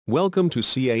Welcome to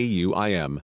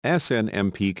CAUIM,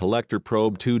 snmpcollector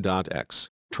Probe 2.x,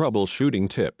 Troubleshooting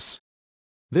Tips.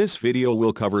 This video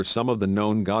will cover some of the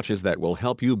known gotchas that will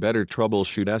help you better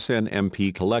troubleshoot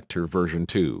snmpcollector version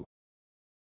 2.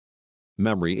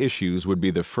 Memory issues would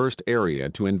be the first area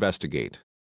to investigate.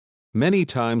 Many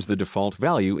times the default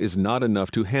value is not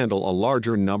enough to handle a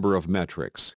larger number of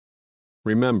metrics.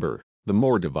 Remember, the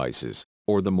more devices,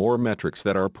 or the more metrics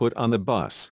that are put on the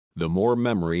bus, the more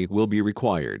memory will be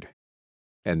required.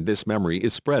 And this memory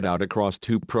is spread out across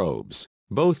two probes,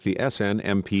 both the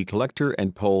snmpcollector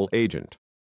and poll agent.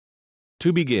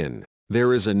 To begin,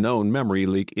 there is a known memory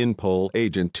leak in poll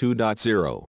agent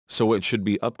 2.0, so it should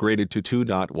be upgraded to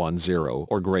 2.10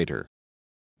 or greater.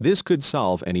 This could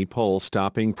solve any poll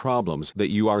stopping problems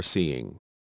that you are seeing.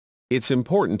 It's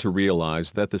important to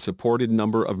realize that the supported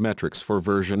number of metrics for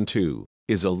version 2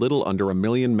 is a little under 1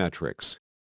 million metrics.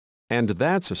 And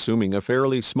that's assuming a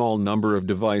fairly small number of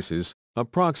devices,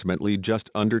 approximately just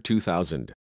under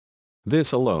 2,000.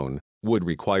 This alone would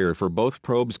require for both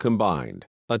probes combined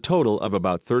a total of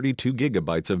about 32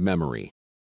 gigabytes of memory.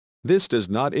 This does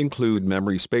not include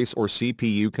memory space or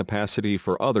CPU capacity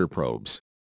for other probes.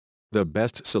 The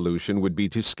best solution would be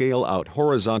to scale out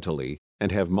horizontally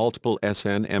and have multiple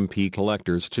SNMP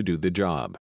collectors to do the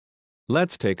job.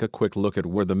 Let's take a quick look at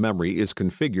where the memory is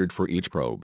configured for each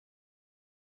probe.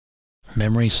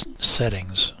 Memory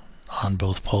settings on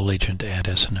both poll agent and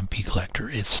snmp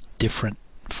collector, it's different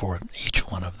for each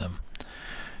one of them.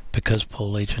 Because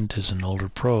poll agent is an older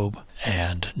probe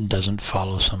and doesn't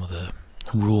follow some of the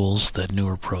rules that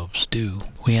newer probes do,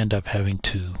 we end up having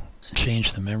to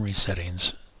change the memory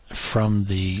settings from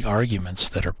the arguments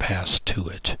that are passed to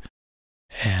it.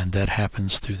 And that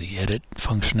happens through the edit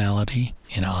functionality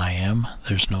in IM.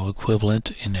 There's no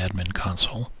equivalent in admin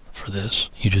console for this.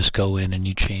 You just go in and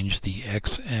you change the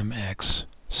XMX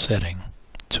setting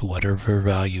to whatever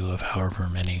value of however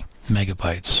many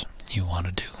megabytes you want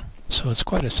to do. So it's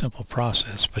quite a simple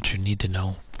process, but you need to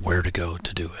know where to go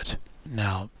to do it.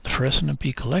 Now, for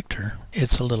snmp collector,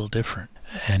 it's a little different,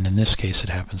 and in this case it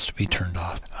happens to be turned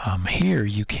off. Here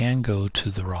you can go to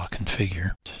the raw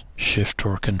configure, shift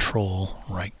or control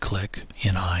right click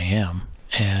in IM,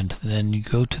 and then you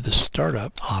go to the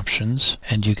startup options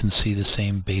and you can see the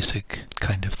same basic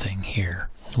kind of thing here.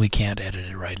 We can't edit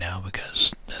it right now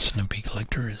because snmp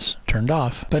collector is turned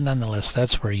off, but nonetheless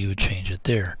that's where you would change it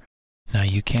there. Now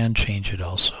you can change it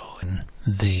also in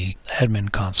the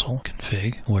admin console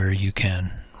config, where you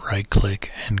can right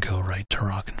click and go right to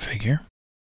raw configure,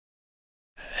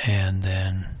 and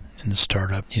then in the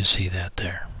startup you see that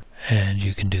there, and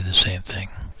you can do the same thing.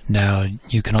 Now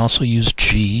you can also use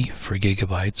G for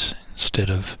gigabytes instead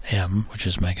of M, which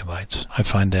is megabytes. I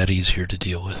find that easier to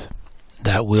deal with.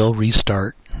 That will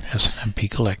restart snmp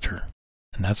collector,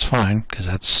 and that's fine because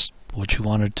that's what you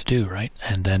wanted to do, right?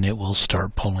 And then it will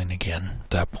start polling again at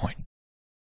that point.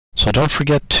 So don't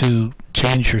forget to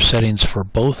change your settings for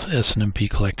both snmp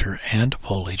collector and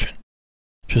poll agent.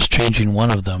 Just changing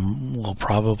one of them will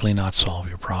probably not solve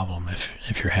your problem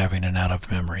if you're having an out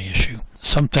of memory issue.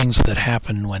 Some things that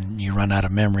happen when you run out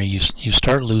of memory, you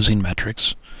start losing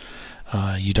metrics.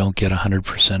 You don't get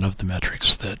 100% of the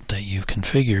metrics that you've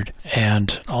configured,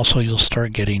 and also you'll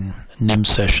start getting NIM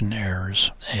session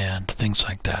errors and things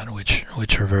like that, which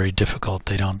are very difficult.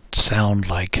 They don't sound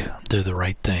like they're the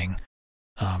right thing.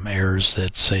 Errors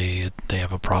that say they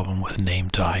have a problem with name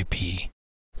to IP,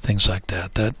 things like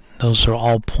that. Those are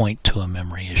all point to a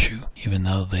memory issue, even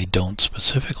though they don't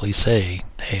specifically say,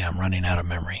 hey, I'm running out of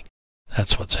memory.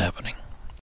 That's what's happening.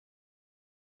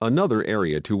 Another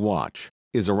area to watch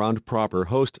is around proper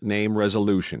host name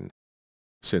resolution.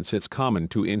 Since it's common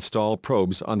to install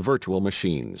probes on virtual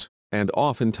machines, and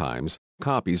oftentimes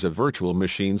copies of virtual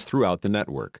machines throughout the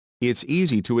network, it's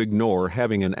easy to ignore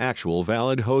having an actual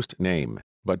valid host name,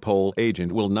 but poll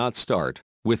agent will not start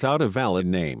without a valid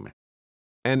name.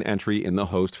 An entry in the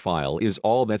host file is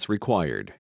all that's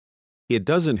required. It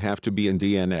doesn't have to be in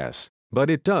DNS, but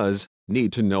it does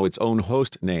need to know its own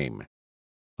host name.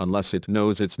 Unless it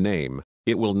knows its name,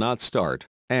 it will not start,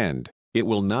 and it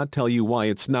will not tell you why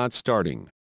it's not starting.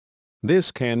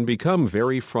 This can become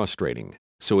very frustrating,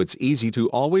 so it's easy to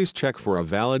always check for a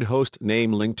valid host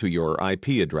name linked to your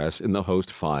IP address in the host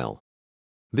file.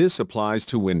 This applies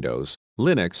to Windows,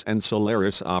 Linux and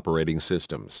Solaris operating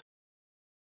systems.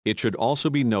 It should also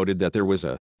be noted that there was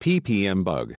a ppm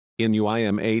bug in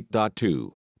UIM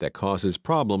 8.2 that causes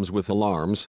problems with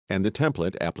alarms and the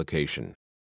template application.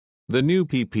 The new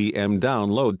ppm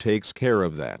download takes care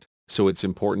of that, so it's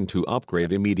important to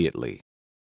upgrade immediately.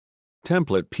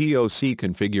 Template POC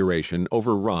Configuration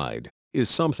Override is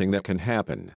something that can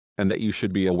happen, and that you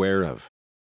should be aware of.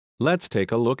 Let's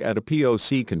take a look at a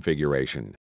POC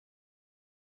configuration.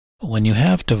 When you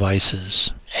have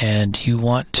devices and you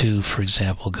want to, for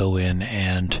example, go in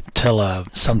and tell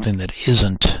something that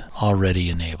isn't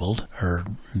already enabled or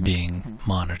being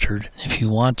monitored, if you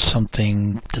want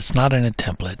something that's not in a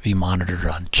template be monitored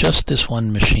on just this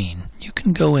one machine, you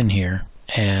can go in here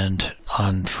and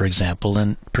on, for example,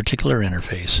 a particular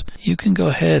interface, you can go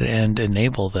ahead and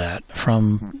enable that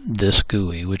from this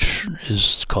GUI, which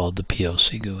is called the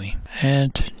POC GUI.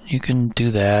 And you can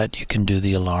do that, you can do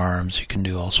the alarms, you can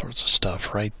do all sorts of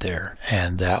stuff right there.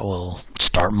 And that will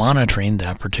start monitoring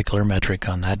that particular metric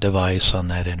on that device, on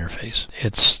that interface.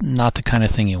 It's not the kind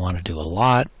of thing you want to do a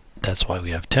lot. That's why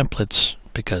we have templates,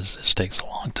 because this takes a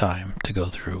long time to go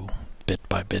through bit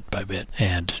by bit by bit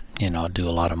and do a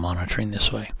lot of monitoring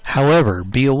this way. However,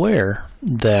 be aware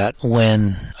that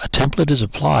when a template is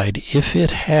applied, if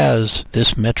it has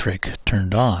this metric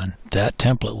turned on, that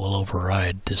template will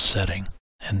override this setting.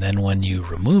 And then when you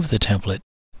remove the template,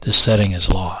 this setting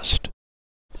is lost.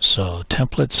 So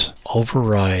templates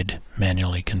override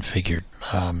manually configured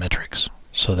metrics.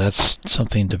 So that's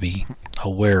something to be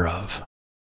aware of.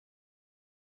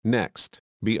 Next,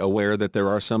 be aware that there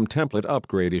are some template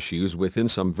upgrade issues within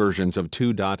some versions of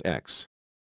 2.x.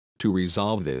 To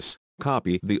resolve this,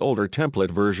 copy the older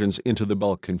template versions into the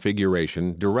bulk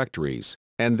configuration directories,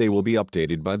 and they will be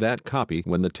updated by that copy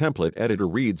when the template editor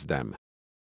reads them.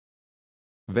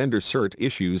 Vendor cert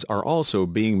issues are also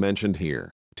being mentioned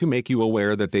here, to make you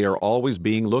aware that they are always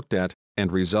being looked at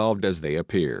and resolved as they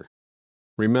appear.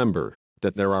 Remember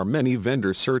that there are many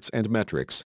vendor certs and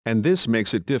metrics, and this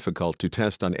makes it difficult to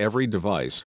test on every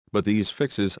device, but these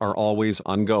fixes are always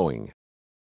ongoing.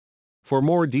 For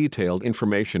more detailed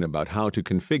information about how to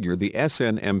configure the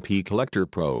SNMP collector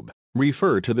probe,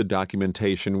 refer to the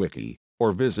documentation wiki,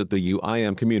 or visit the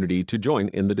UIM community to join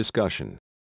in the discussion.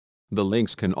 The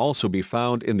links can also be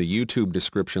found in the YouTube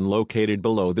description located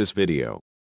below this video.